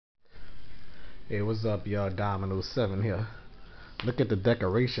Hey, what's up, y'all? Diamond07 here. Look at the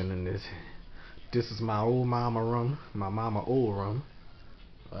decoration in this. This is my old mama room, my mama old room.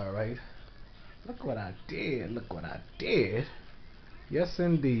 Alright. Look what I did. Look what I did. Yes,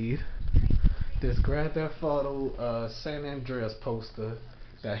 indeed. This Grand Theft Auto San Andreas poster,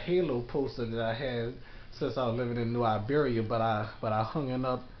 the Halo poster that I had since I was living in New Iberia, but I hung it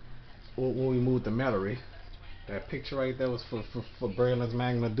up when we moved to Metairie. That picture right there was for Braylon's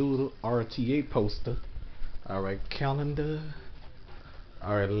Magna Doodle RTA poster. Alright, calendar.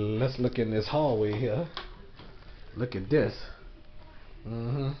 Alright, let's look in this hallway here. Look at this.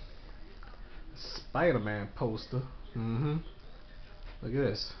 Spider-Man poster. Look at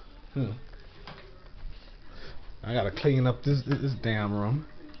this. I gotta clean up this damn room.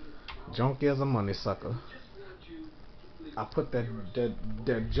 Junk as a money sucker. I put that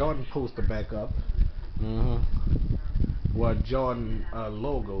Jordan poster back up. Well, Jordan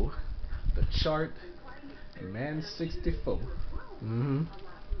logo, the chart, Man 64.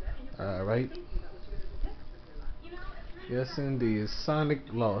 Alright. Yes, indeed. Sonic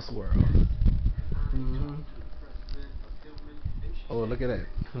Lost World. Oh, look at that.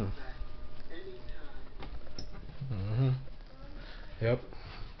 Yep.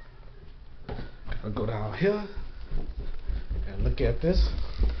 I'll go down here and look at this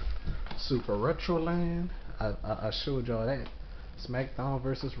Super Retro Land. I showed y'all that. SmackDown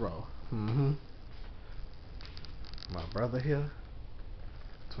versus Raw. My brother here.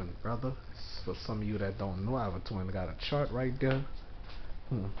 Twin brother. For some of you that don't know, I have a twin. Got a chart right there.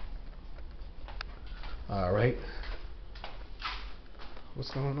 Alright.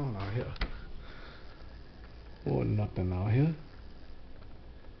 What's going on out here? Oh, nothing out here.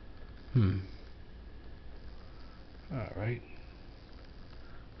 Alright.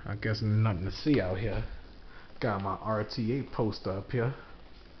 I guess nothing to see out here. Got my RTA poster up here.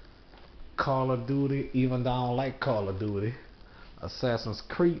 Call of Duty, even though I don't like Call of Duty. Assassin's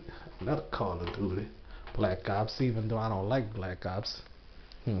Creed, another Call of Duty. Black Ops, even though I don't like Black Ops.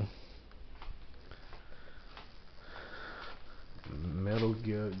 Metal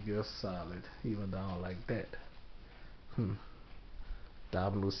Gear Solid, even though I don't like that.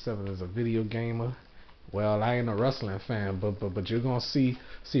 007 is a video gamer. Well, I ain't a wrestling fan, but you're gonna see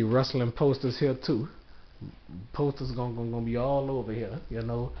wrestling posters here too. Posters gonna be all over here, you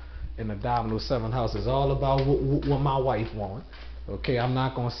know. In the 007 house, it's all about what my wife wants. Okay, I'm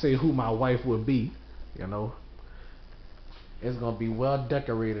not gonna say who my wife would be, you know. It's gonna be well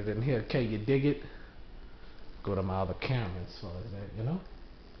decorated in here. Can you dig it? Go to my other camera as far as that, you know.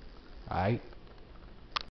 Alright.